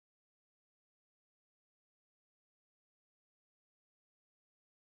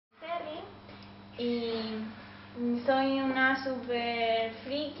y soy una super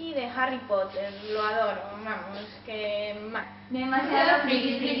friki de Harry Potter, lo adoro, vamos, que demasiado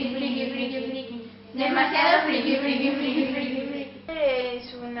friki, friki, friki, friki, friki, demasiado friki, friki, friki, friki, friki.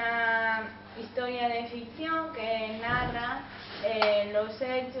 Es una historia de ficción que narra los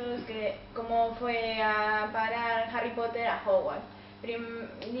hechos, cómo fue a parar Harry Potter a Hogwarts.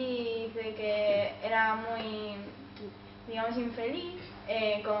 Dice que era muy, digamos, infeliz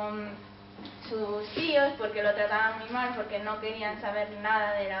con sus tíos porque lo trataban muy mal, porque no querían saber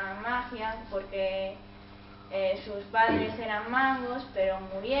nada de la magia, porque sus padres eran magos pero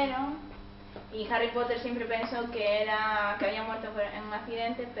murieron, y Harry Potter siempre pensó que había muerto en un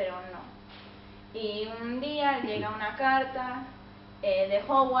accidente, pero no. Y un día llega una carta de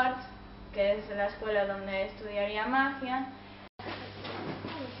Hogwarts, que es la escuela donde estudiaría magia.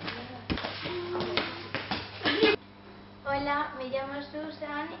 Hola, me llamo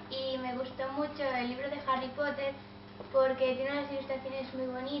Susan y me gustó mucho el libro de Harry Potter porque tiene unas ilustraciones muy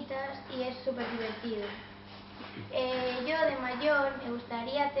bonitas y es súper divertido. Yo de mayor me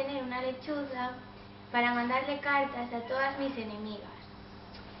gustaría tener una lechuza para mandarle cartas a todas mis enemigas.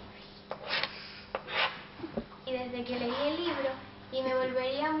 Y desde que leí el libro, y me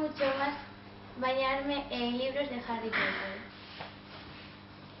volvería mucho más bañarme en libros de Harry Potter.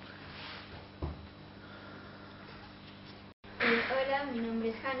 Hola, mi nombre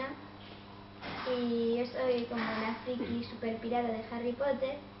es Hannah y yo soy como una friki super pirata de Harry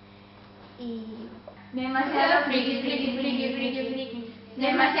Potter y demasiado friki, friki, friki, friki, friki,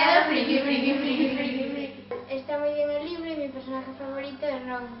 demasiado friki, friki, friki, friki, friki. Está muy bien el libro y mi personaje favorito es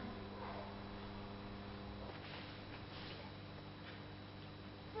Ron.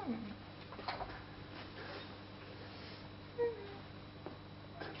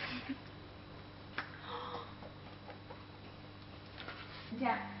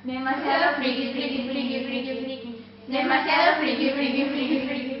 Demasiado friki, friki, friki, friki, friki, demasiado friki, friki, friki,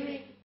 friki.